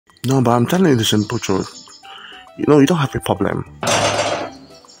No, but I'm telling you the simple truth. You know, you don't have a problem.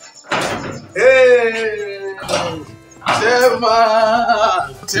 Hey! Chema!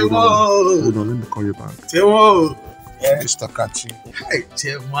 Hold on, let me call you back. Chemo! Mr. Kachi. Hi,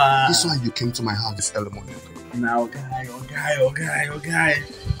 Chema! This why you came to my house this early morning. Now, guy.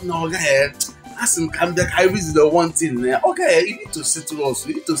 No, guy. Ask him, come back. I visit the one thing. Okay, you need to settle us.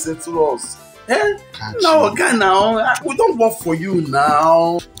 Eh? No, guy, now. We don't work for you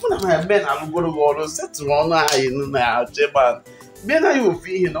now. One of my men, I'm going to go settle on now, Chema. Men are you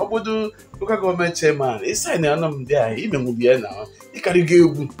feeling? Obodo local government chairman. It's sign them there. Even will be now. You can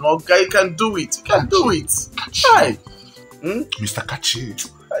give. No guy can do it. You can do it. Hi. Mr. Kachi,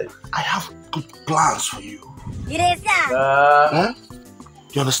 I have good plans for you. Huh?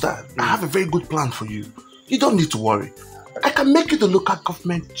 You understand? I have a very good plan for you. You don't need to worry. I can make you the local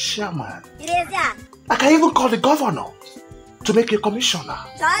government chairman. I can even call the governor to make you a commissioner.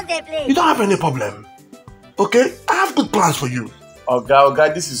 You don't have any problem. Okay? I have good plans for you.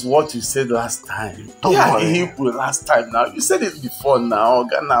 Oga, this is what you said last time. Don't worry. Last time now. You said it before now,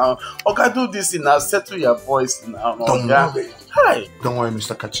 Oga. Now, Oga, do this now. Settle your voice now, Don't Oga. worry. Hi. Don't worry,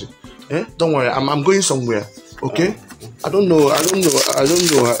 Mr. Kachi. Don't worry. I'm going somewhere. Okay? I don't know,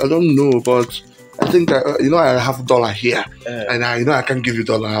 but I think I have $1 here, and I can give you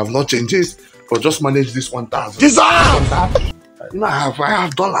 $1. I have not changed it, but just manage this 1,000. I have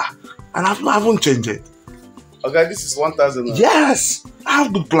 $1, and I haven't changed it. Okay, this is 1,000. Yes, I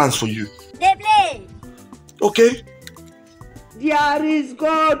have good plans for you. Okay? There is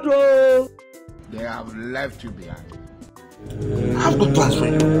God. Oh. They have left you behind. I have good plans for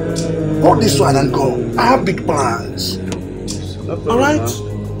you. Hold this one and go. I have big plans. Alright?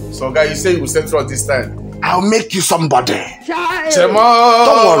 So, guy, you say you will settle us this time. I'll make you somebody. Chemo!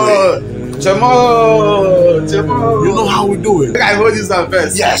 Don't worry. Chemo! You know how we do it. I hold this one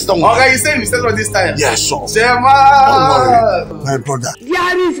first. Yes, don't worry. Okay, you say you settle us this time. Yes, sir. Chemo! Don't worry, my brother.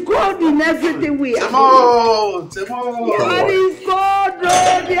 There is God in everything we are. Chemo! There is God.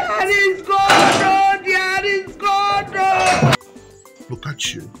 Oh, there is God. Oh, there is God. Oh. Look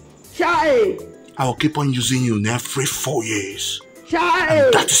at you. Chai. I will keep on using you in every 4 years. Chai.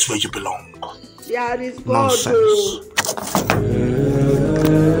 And that is where you belong. There is God. Nonsense.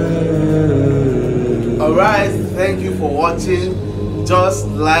 Alright, thank you for watching. Just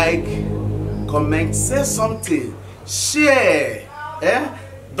like, comment, say something, share.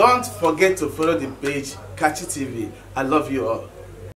 Don't forget to follow the page Kachi TV. I love you all.